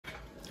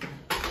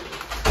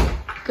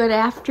Good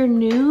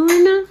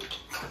afternoon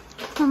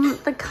from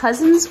the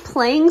cousins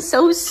playing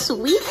so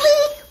sweetly.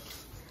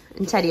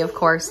 And Teddy, of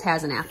course,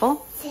 has an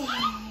apple.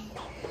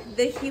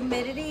 The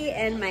humidity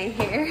in my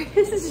hair,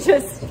 this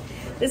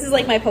is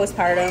like my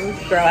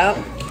postpartum grow out.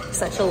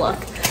 Such a look.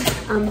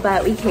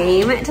 But we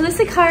came to the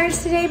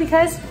Sicars today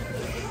because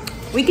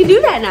we can do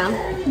that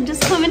now.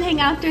 Just come and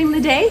hang out during the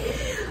day.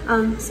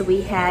 So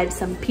we had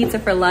some pizza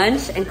for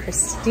lunch, and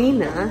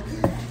Christina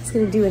is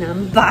gonna do an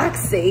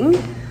unboxing.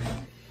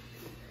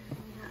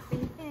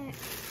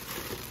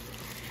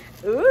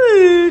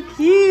 Ooh,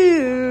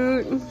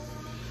 cute.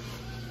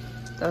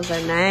 Those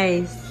are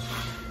nice.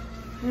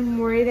 I'm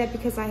worried that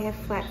because I have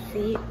flat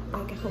feet,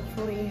 like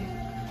hopefully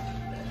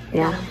it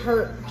won't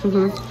hurt.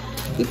 You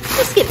can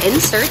just get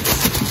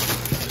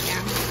inserts.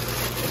 Yeah.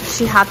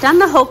 She hopped on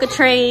the Hoka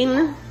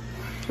train.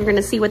 We're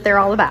gonna see what they're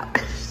all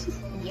about.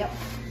 Yep.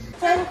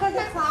 So I look like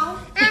a clown?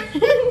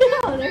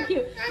 No, they're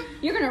cute.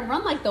 You're gonna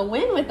run like the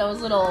wind with those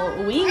little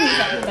wings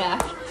at your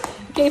back.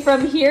 Okay,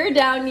 from here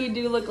down, you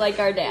do look like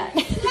our dad.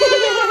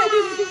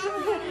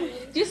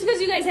 Just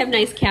because you guys have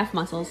nice calf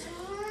muscles.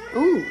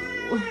 Ooh.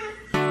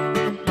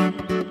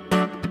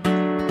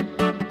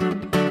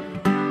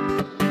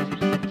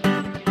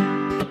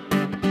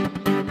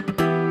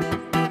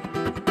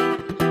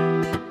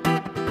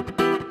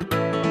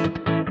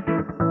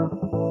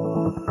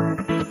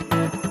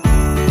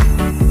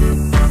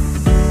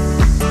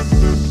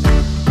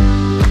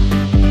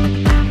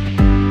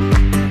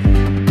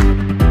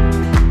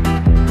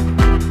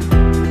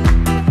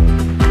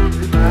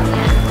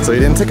 So he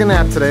didn't take a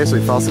nap today, so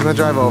he fell asleep on the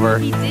drive over.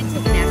 He did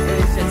take a nap,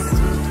 it was just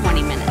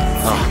 20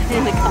 minutes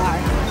in the car.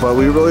 But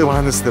we really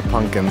wanted to see the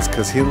pumpkins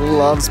because he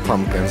loves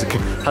pumpkins.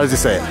 How does he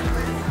say it?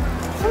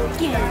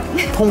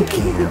 Pumpkin.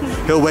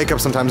 Pumpkin. He'll wake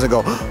up sometimes and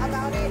go,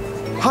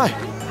 "Hi,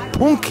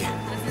 pumpkin,"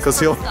 because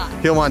he'll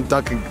want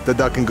the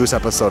Duck and Goose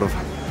episode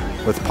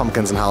with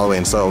pumpkins and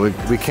Halloween. So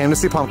we came to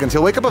see pumpkins.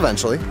 He'll wake up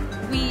eventually.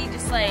 We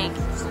just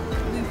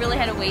we really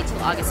had to wait till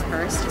August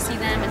 1st to see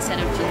them instead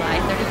of July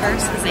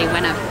 31st because they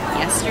went up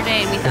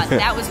yesterday and we thought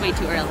that was way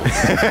too early.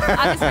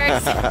 August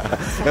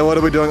 1st. And what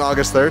are we doing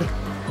August 3rd?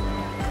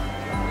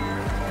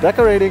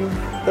 Decorating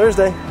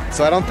Thursday.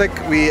 So I don't think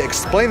we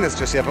explained this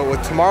just yet, but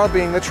with tomorrow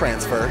being the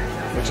transfer,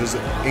 which is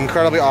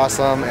incredibly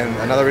awesome and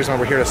another reason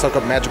why we're here to soak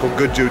up magical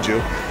good juju,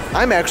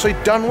 I'm actually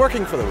done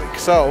working for the week.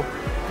 So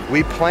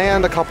we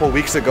planned a couple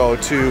weeks ago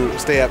to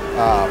stay at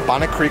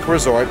Bonnet Creek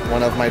Resort,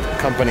 one of my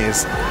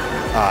company's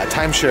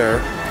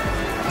timeshare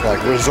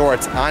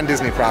resorts on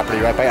Disney property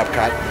right by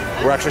Epcot.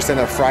 We're actually staying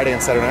there Friday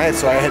and Saturday night,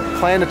 so I had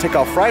planned to take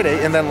off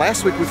Friday, and then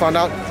last week we found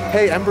out,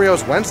 hey,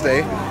 embryo's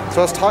Wednesday. So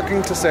I was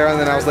talking to Sarah, and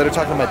then I was later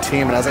talking to my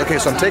team, and I was like, okay,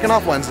 so I'm taking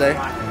off Wednesday,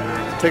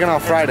 taking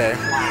off Friday.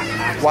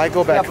 Why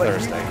go back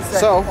Thursday?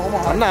 So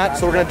I'm not,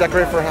 so we're gonna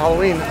decorate for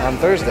Halloween on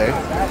Thursday.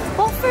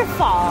 Well, for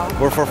fall.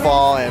 We're for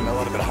fall and a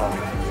little bit of Halloween.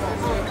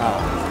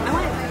 I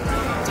want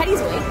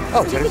Teddy's week.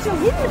 Oh, Teddy's?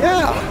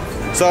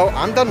 Yeah. So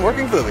I'm done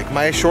working for the week.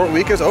 My short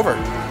week is over.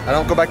 I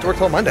don't go back to work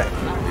till Monday.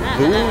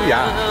 Ooh,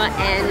 yeah.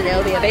 And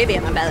there'll be a baby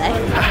in my belly.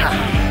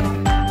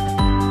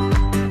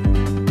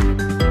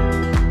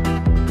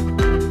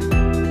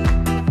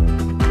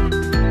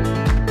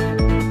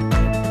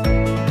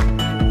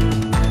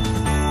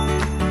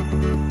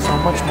 So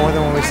much more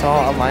than when we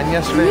saw online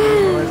yesterday.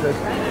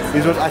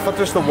 These were, I thought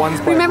just the ones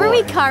by Remember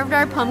we carved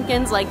our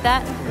pumpkins like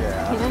that?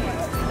 Yeah.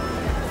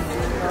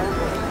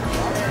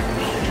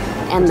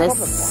 And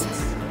this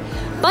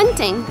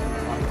bunting.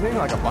 Isn't it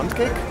like a bunt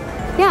cake?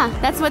 Yeah,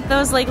 that's what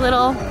those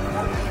little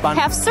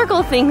half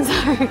circle things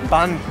are.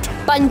 Bunt.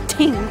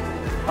 Bunting.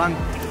 Bunt.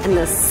 And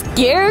the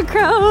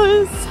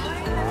scarecrows.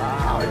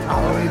 Wow, it's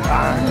Halloween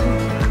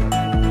time.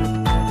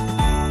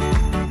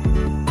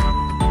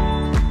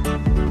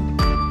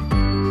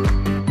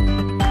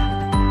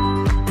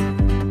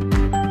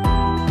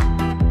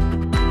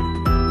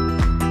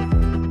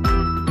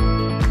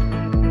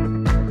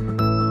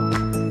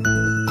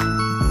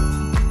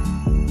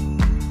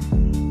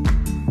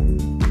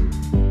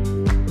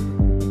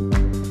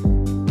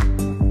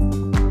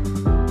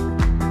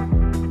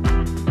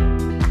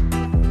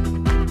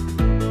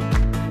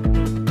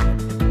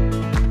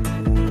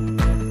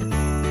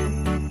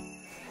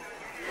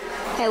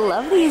 I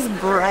love these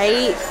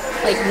bright,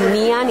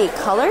 neon-y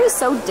colors,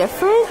 so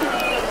different.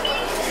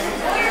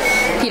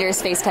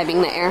 Peter's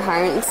FaceTiming the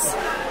Earharts.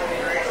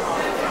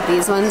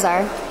 These ones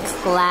are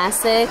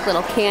classic,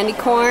 little candy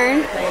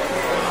corn.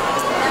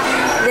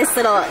 This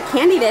little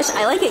candy dish,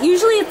 I like it.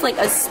 Usually it's like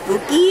a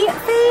spooky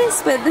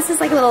face, but this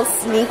is a little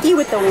sneaky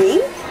with the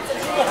wing.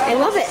 I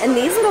love it. And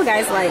these little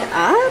guys light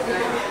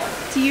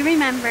up. Do you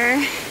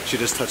remember? She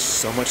just touched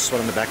so much sweat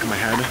on the back of my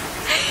head.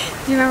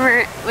 Do you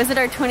remember, was it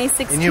our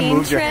 2016 And you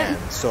moved trip? your hand,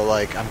 so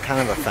I'm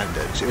kind of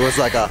offended. It was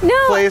like a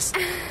No, place.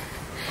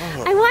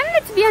 I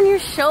wanted it to be on your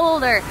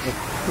shoulder.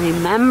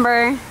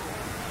 Remember? I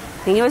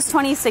think it was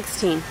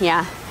 2016.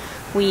 Yeah.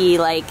 We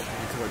took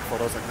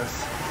photos like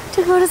this.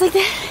 took photos like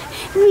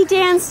that. And we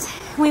danced.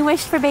 We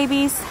wished for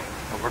babies.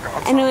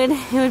 And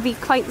it would be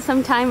quite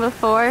some time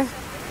before.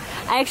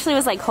 I actually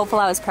was hopeful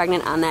I was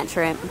pregnant on that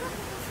trip.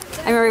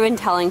 I remember even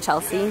telling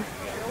Chelsea,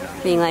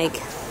 being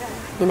like,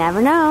 you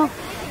never know.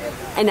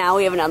 And now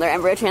we have another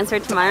embryo transfer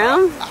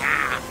tomorrow.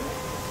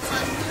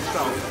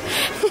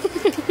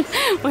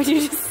 What'd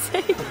you just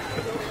say?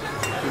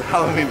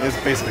 Halloween is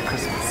basically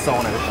Christmas, so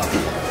on it.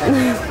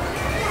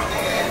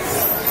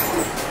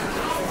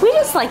 We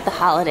just like the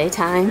holiday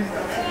time.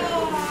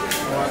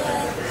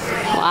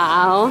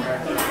 Wow.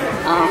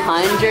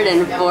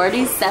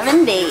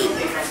 147 days.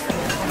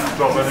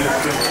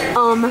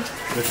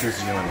 This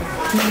is you and me.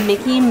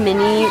 Mickey,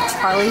 Minnie,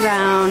 Charlie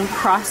Brown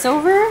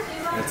crossover.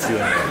 It's you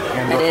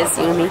and me. It is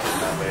you and me.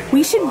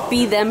 We should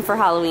be them for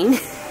Halloween.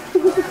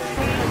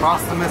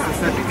 Cross the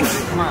Mississippi,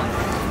 come on.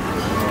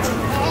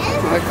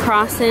 We're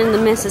crossing the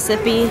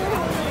Mississippi.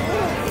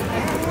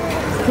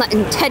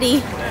 Letting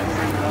Teddy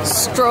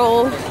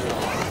stroll.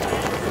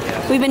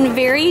 We've been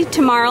very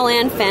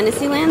Tomorrowland,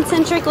 Fantasyland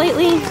centric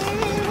lately.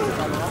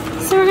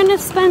 So we're gonna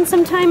spend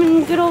some time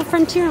in good old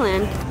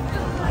Frontierland.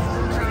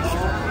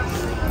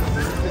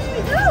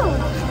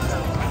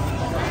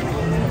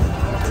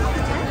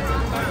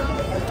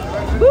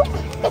 Boop.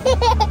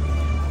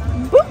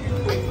 Boop.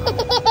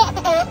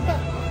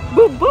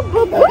 Boop, boop,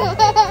 boop, boop.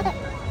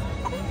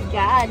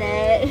 Got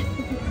it.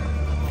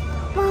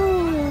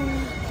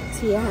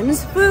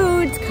 Tiana's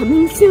food's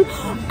coming soon.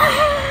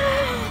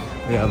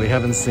 Yeah, we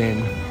haven't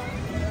seen.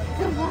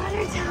 The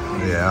water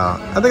tower.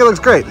 Yeah, I think it looks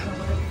great. I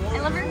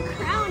love her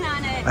crown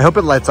on it. I hope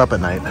it lights up at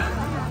night.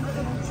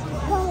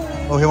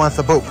 Oh, he wants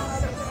to boop.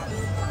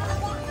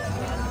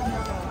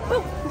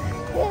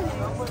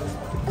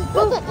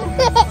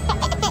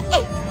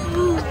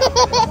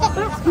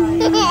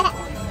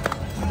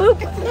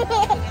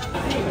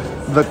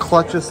 The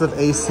clutchest of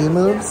AC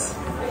moves.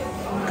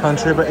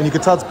 Country, and you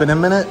can tell it's been a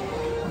minute.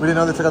 We didn't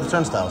know they took out the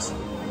turnstiles.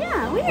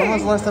 Yeah, weird. When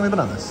was the last time we've been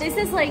on this? This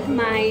is like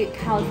my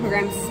college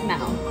program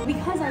smell.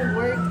 Because I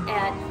worked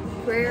at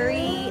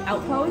Prairie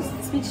Outpost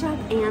Speed Shop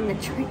and the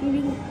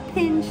Trading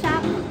Pin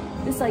Shop,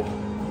 this like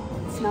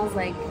smells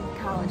like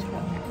college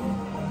program.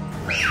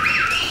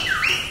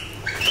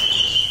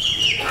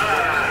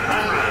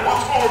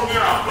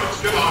 Let's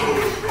get on with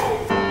the show.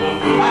 The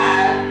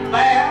Flat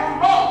Man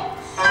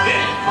Boats. Get it,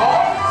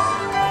 boys?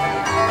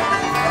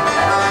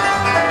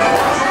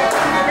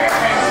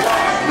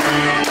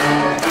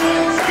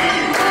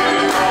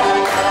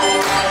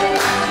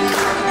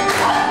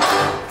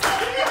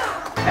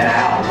 And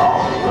how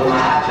long will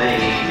my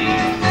baby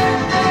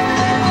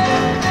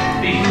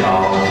be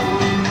gone?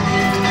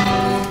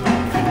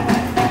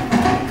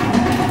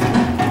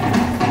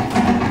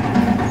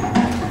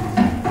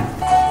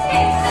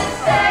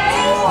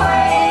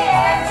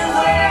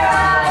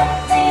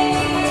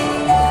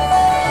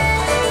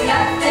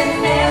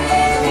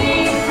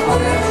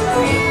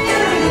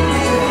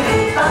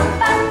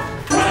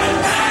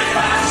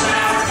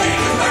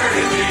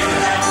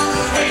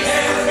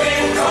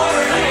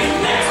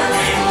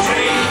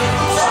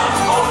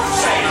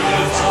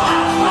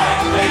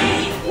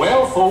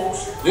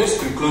 This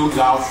concludes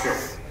our show.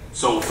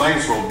 So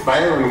thanks for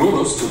bearing with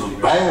us to the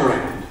bare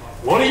end.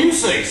 What do you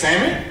say,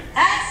 Sammy?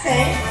 I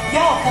say,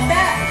 y'all come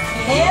back.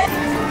 Yeah.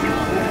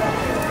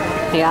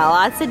 We got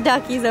lots of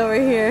duckies over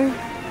here.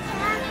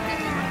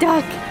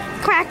 Duck.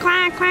 Quack,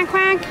 quack, quack,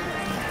 quack.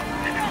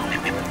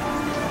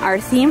 Our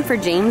theme for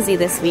Jamesy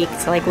this week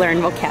to like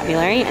learn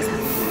vocabulary is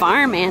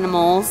farm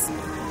animals.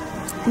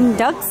 And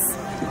ducks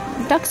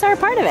are a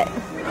part of it.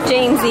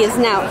 Jamesy is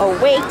now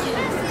awake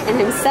and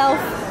himself.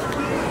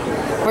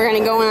 We're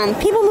gonna go on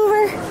People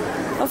Mover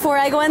before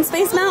I go on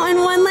Space Mountain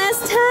one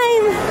last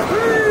time.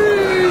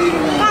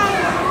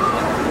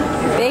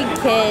 Big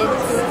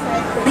kids.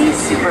 Please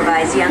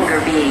supervise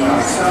younger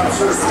beings.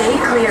 Stay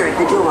clear of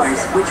the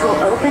doors, which will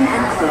open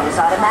and close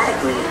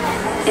automatically.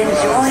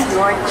 Enjoy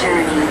your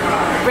journey.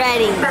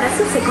 Ready. Para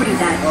su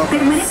seguridad,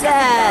 permanezca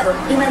sentado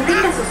y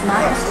mantenga sus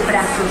manos,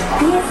 brazos,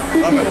 pies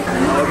y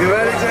piernas. You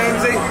ready,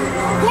 Jamesy?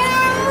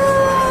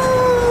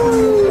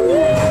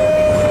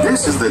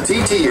 This is the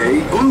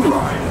TTA Blue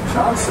Line.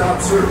 Non-stop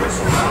service.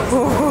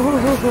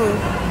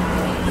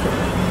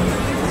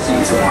 See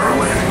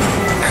Tomorrowland.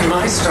 And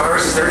my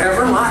stars, is there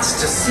ever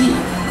lots to see?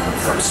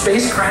 From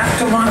spacecraft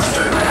to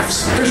monster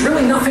maps, there's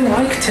really nothing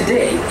like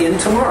today in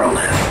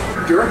Tomorrowland.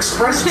 Your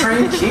express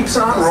train keeps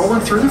on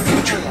rolling through the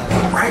future,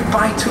 right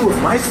by two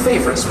of my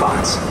favorite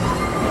spots.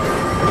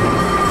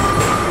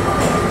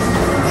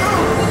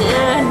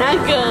 Yeah,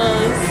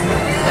 Knuckles.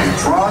 And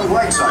Tron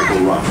Light Cycle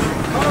Run.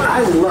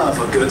 I love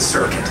a good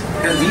circuit,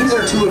 and these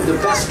are two of the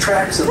best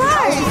tracks in the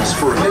cosmos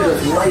for a bit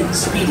of light,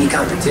 speedy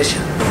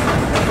competition.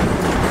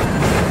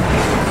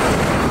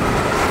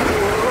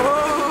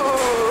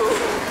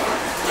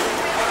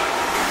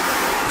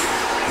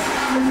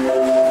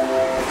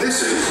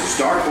 This is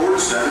Starport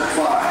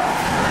 75.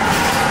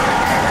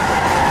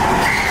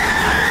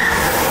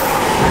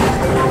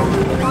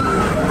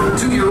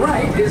 To your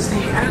right is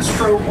the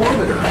Astro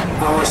Orbiter,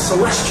 our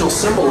celestial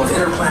symbol of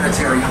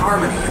interplanetary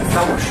harmony and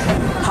fellowship.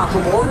 Hop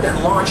aboard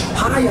and launch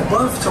high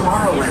above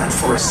Tomorrowland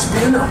for a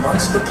spin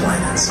amongst the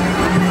planets.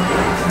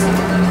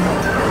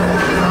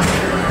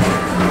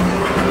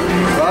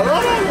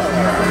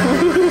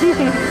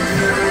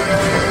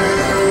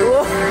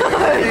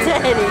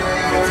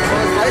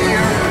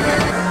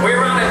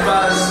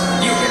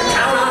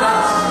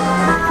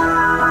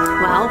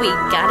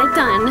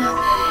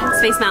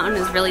 Space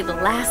Mountain is really the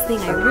last thing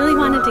I really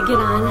wanted to get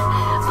on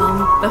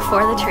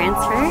before the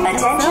transfer.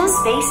 Attention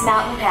Space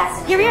Mountain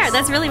passengers. Here we are.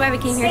 That's really why we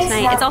came here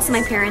tonight. It's also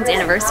my parents'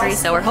 anniversary,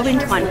 so we're hoping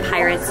to go on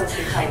Pirates,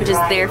 which is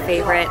their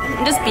favorite.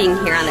 And just being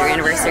here on their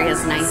anniversary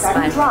is nice,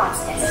 but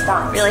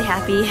really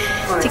happy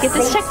to get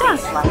this checked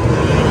off.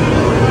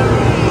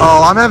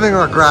 Oh, I'm having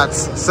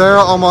regrets.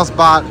 Sarah almost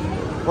bought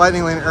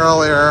Lightning Lane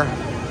earlier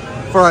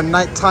for a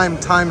nighttime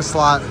time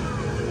slot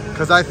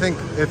because I think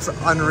it's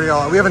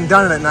unreal. We haven't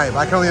done it at night, but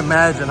I can only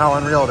imagine how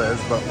unreal it is,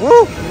 but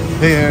woo!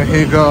 Here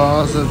he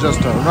goes, just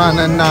a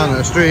running down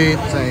the street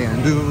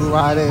saying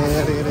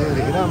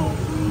do-I-dee-dee-dee-dee-dum.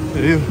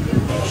 We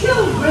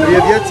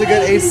have yet to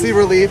get AC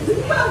relief,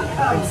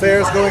 and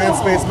Sarah's going on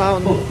Space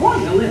Mountain,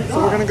 so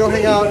we're gonna go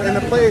hang out in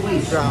the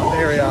playground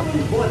area of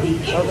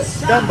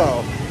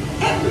Dumbo.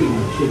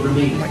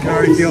 I can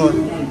already feel it.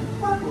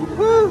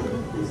 Woo!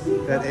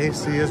 That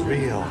AC is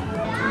real.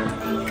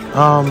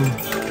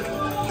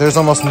 There's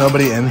almost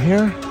nobody in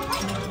here,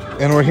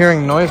 and we're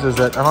hearing noises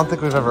that I don't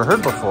think we've ever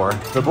heard before.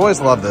 The boys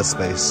love this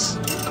space.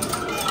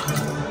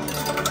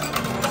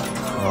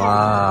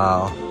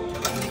 Wow.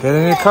 Get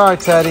in your car,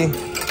 Teddy.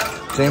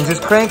 James is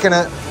cranking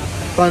it.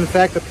 Fun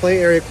fact, the play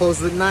area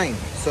closes at 9.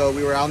 So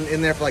we were out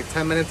in there for like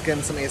 10 minutes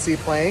getting some AC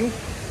playing,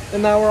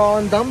 and now we're all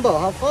in Dumbo.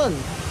 How fun.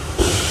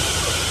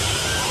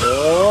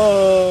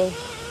 Whoa.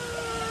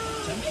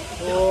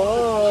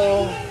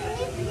 Whoa.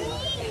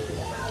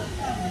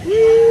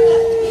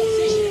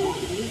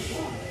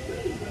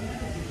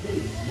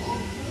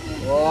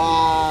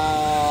 Wow.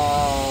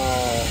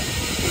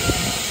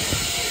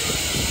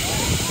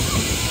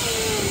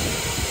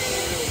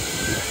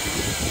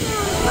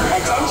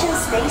 Attention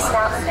Space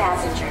Mountain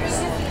passengers.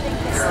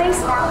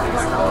 Space Mountain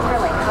is an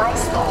overly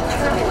high-speed,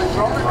 turbulent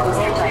roller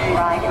coaster type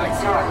ride in the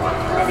dark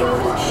that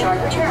includes sharp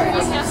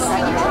turns,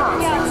 sudden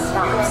drops, and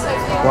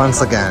stops. Once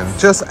again,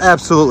 just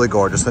absolutely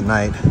gorgeous at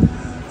night.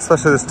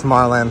 Especially this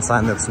Tomorrowland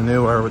sign that's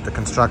newer with the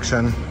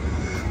construction.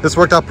 This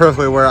worked out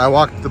perfectly where I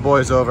walked the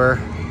boys over,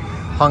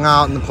 hung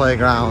out in the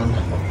playground,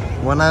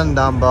 went on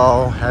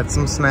Dumbo, had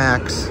some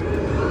snacks,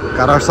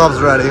 got ourselves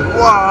ready.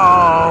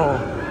 Whoa!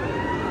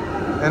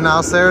 And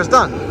now Sarah's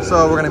done.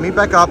 So we're gonna meet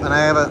back up, and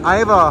I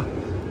have a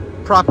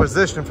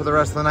proposition for the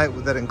rest of the night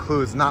that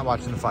includes not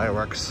watching the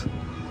fireworks.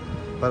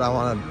 But I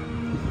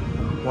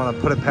wanna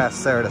put it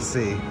past Sarah to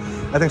see.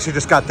 I think she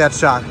just got that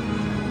shot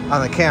on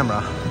the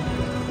camera.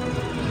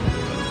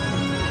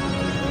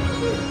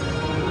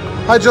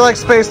 How'd you like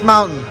Space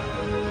Mountain?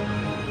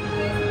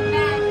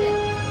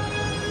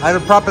 I have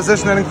a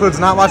proposition that includes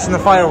not watching the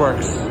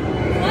fireworks.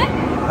 What?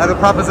 I have a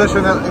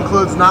proposition that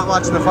includes not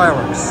watching the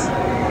fireworks.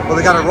 Well,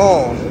 we gotta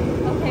roll.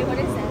 Okay, what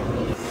is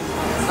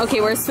that? Okay,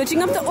 we're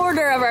switching up the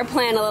order of our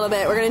plan a little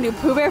bit. We're gonna do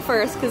Pooh Bear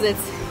first because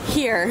it's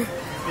here.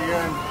 So you're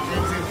in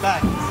James's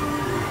back.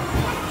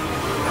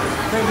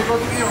 Okay, we go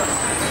to yours.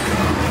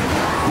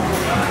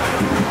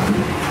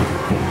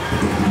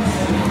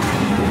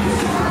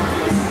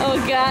 Oh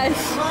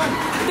gosh,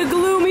 the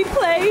gloomy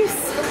place.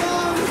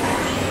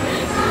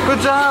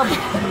 Good job.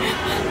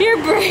 You're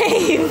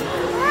brave.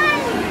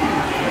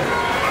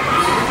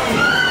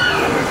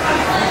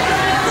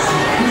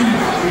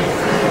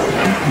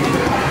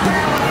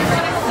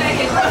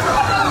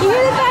 You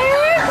hear the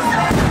fireworks?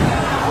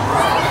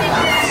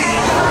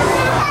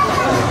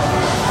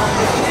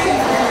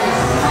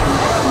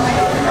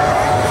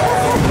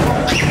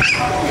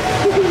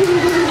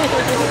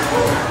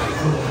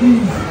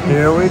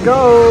 Here we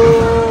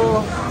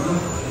go.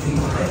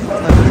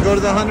 I'm gonna go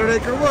to the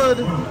 100-acre wood.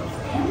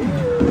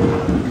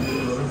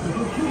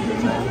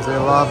 He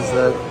loves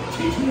it.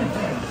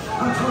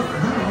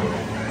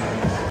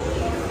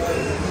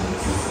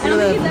 I don't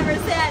think he's ever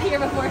sat here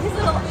before. His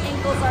little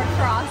ankles are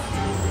crossed.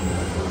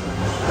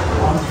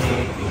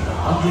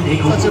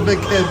 Such a big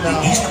kid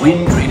now. East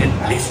wind traded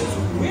places.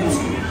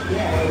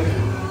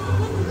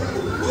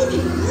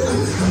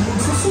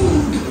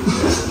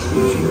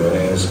 If you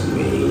ask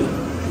me,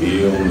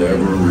 he'll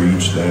never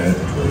reach that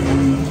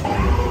tree.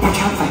 Watch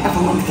out for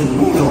Heffalump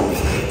noodles.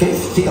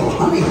 There's still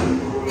honey.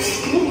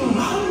 Still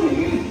honey.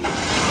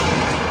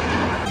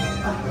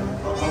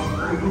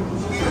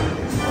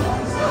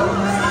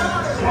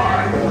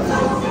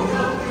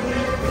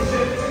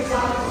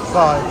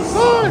 Five.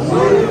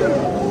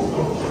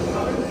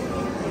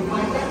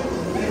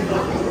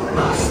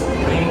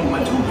 Rain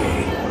went away,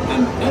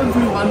 and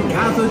everyone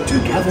gathered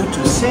together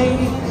to say,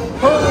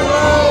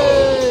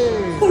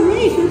 Hooray!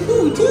 Hooray for who,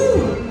 too?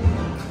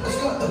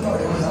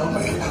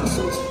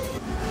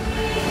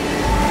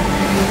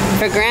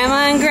 For Grandma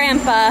and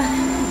Grandpa.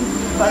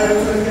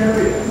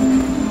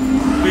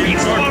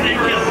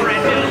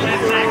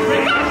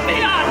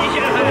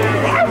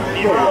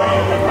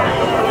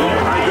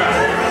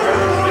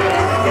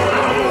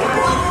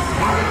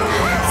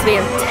 So we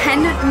have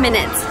 10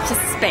 minutes to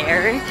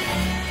spare,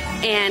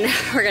 and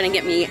we're gonna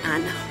get me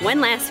on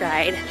one last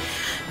ride,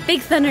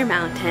 Big Thunder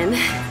Mountain,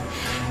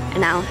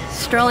 and now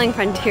strolling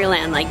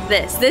Frontierland like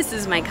this. This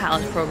is my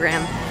college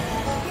program.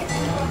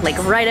 Like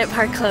right at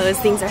park close,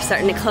 things are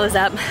starting to close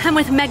up. I'm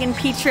with Megan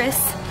Petrus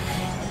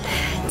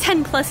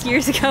 10 plus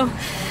years ago,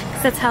 because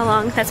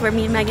because that's where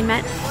me and Megan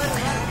met.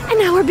 And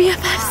now we're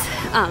BFFs.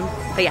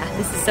 But yeah,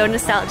 this is so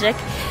nostalgic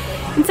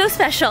and so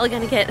special. I'm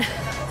gonna get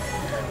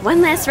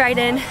one last ride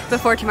in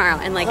before tomorrow.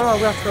 And like,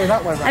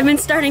 I've been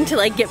starting to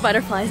like get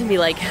butterflies and be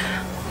like,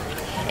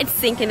 it's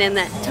sinking in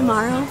that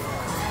tomorrow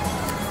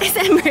is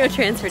embryo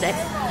transfer day.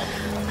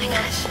 Oh my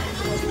gosh.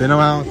 It's been a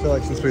while, I feel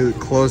like, since we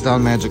closed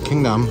down Magic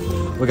Kingdom.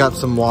 We got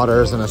some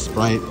waters and a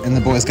Sprite, and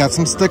the boys got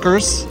some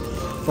stickers.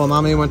 While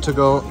Mommy went to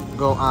go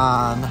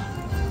on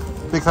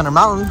Big Thunder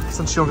Mountain,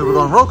 since she won't be able to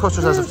go on roller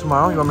coasters as of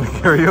tomorrow. You want me to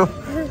carry you?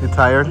 You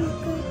tired?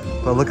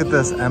 But look at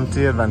this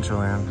empty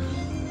Adventureland.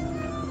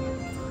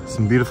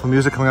 Some beautiful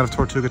music coming out of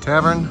Tortuga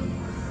Tavern.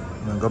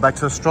 I'm gonna go back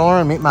to the stroller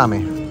and meet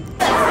Mommy.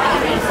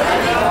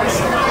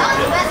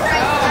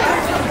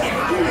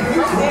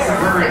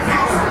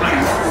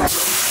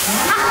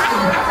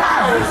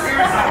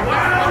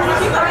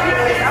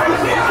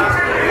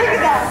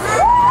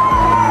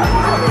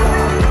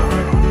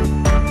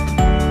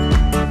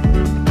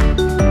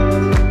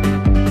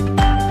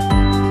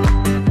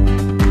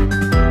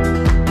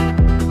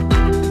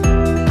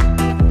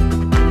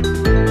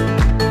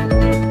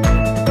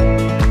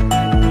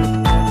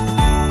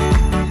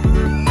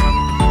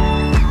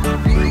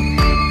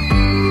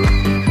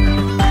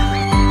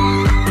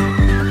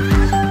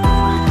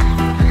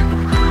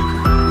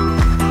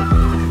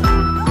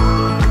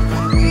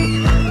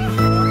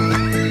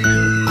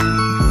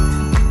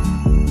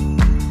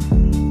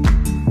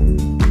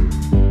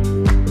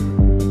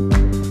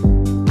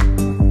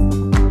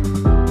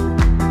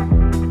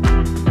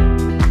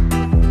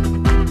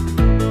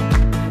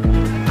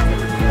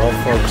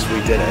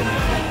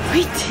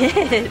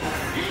 did.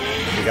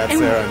 We got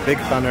Sarah on Big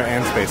Thunder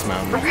and Space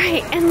Mountain.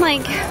 Right, and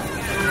like,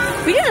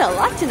 we did a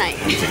lot tonight.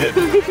 We did.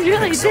 We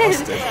really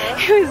Exhausted. did.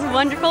 It was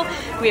wonderful.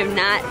 We have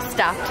not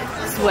stopped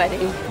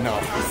sweating. No.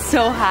 It's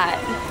so hot.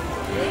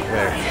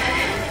 There.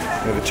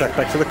 We have to check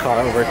back to the car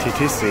over at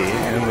TTC,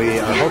 and we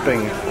are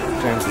hoping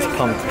James is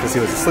pumped because he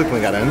was asleep when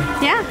we got in.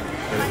 Yeah.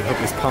 We hope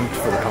he's pumped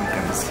for the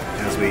pumpkins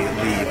as we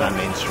leave on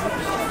Main Street.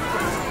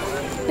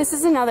 This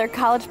is another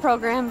college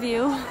program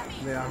view.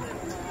 Yeah.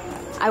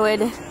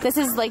 This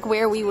is like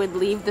where we would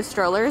leave the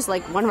strollers.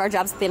 Like one of our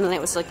jobs at the end of the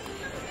night was to like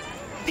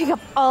pick up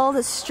all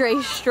the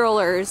stray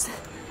strollers,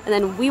 and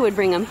then we would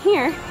bring them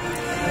here,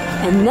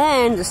 and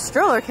then the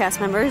stroller cast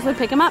members would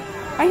pick them up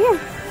right here.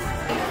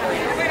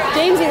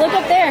 Jamesy, look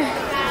up there.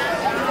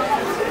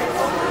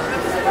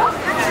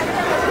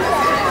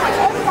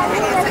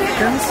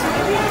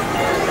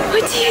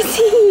 What do you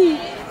see?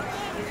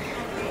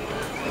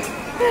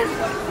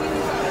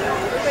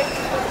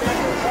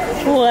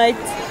 What?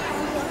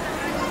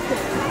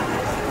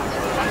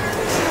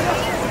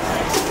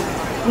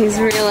 He's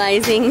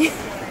realizing.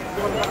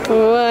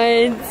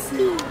 What?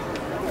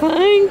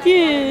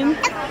 Pumpkin.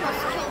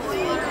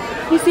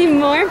 You see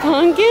more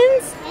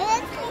pumpkins?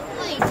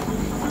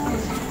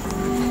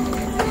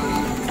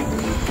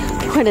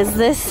 What is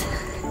this?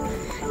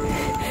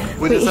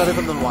 We decided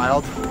something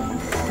wild.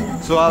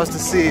 So I was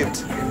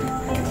deceived.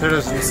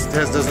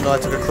 Taz doesn't know I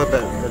took a clip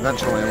at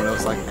Adventureland when it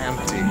was like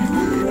empty.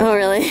 Oh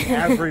really?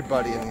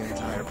 Everybody in the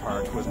entire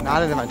park was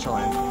not in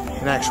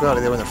Adventureland. In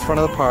actuality, they were in the front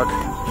of the park,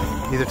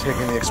 either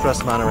taking the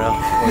express monorail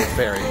or the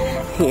ferry.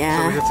 Yeah.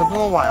 So we did something a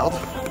little wild.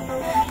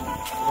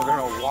 We're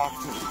gonna walk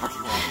to the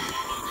parking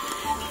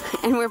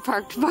lot. And we're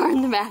parked far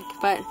in the back,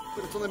 but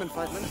it's only been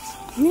 5 minutes.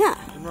 Yeah.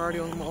 And we're already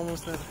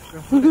almost there.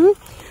 We're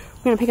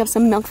gonna pick up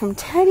some milk from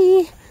Teddy.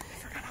 I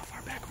forgot how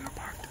far back we were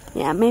parked.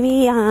 Yeah,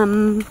 maybe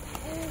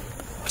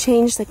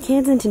change the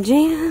kids into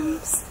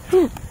jams.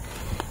 Yeah.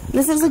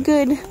 This is a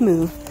good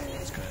move.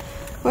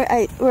 We're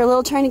a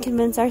little trying to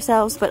convince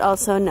ourselves, but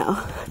also know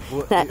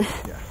that.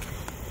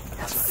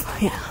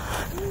 Yeah.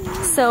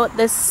 So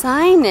the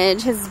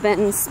signage has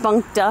been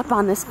spunked up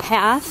on this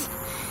path.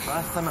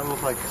 Last time it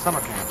looked like summer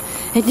camp.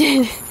 It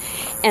did.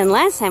 And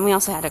last time we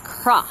also had to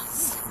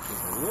cross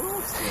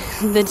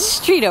the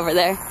street over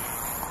there.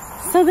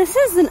 So this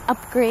is an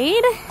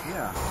upgrade.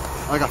 Yeah.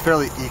 Like a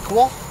fairly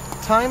equal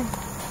time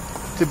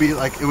to be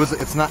like,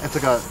 it's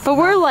like a. But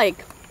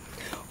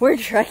we're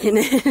trekking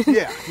it.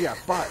 Yeah,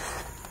 but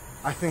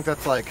I think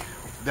that's like,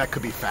 that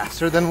could be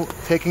faster than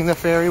taking the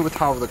ferry with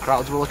how the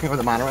crowds were looking with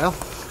the monorail.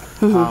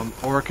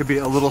 Or it could be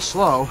a little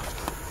slow,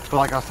 but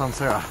like I was telling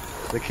Sarah,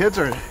 the kids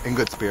are in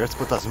good spirits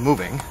with us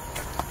moving,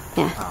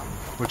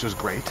 which is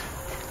great.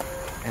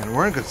 And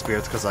we're in good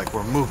spirits because like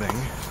we're moving.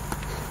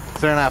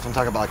 Sarah and I often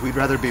talk about like we'd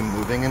rather be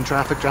moving in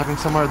traffic, driving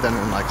somewhere than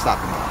in like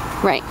stopping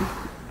off. Right.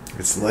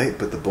 It's late,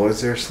 but the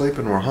boys are asleep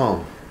and we're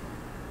home.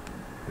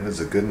 It is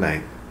a good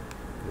night.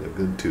 It's a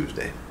good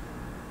Tuesday.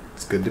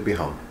 It's good to be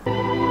home.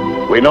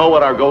 We know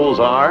what our goals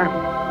are.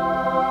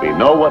 We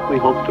know what we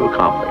hope to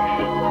accomplish.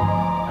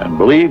 And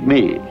believe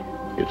me,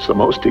 it's the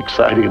most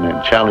exciting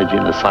and challenging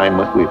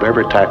assignment we've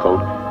ever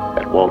tackled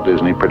at Walt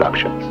Disney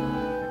Productions.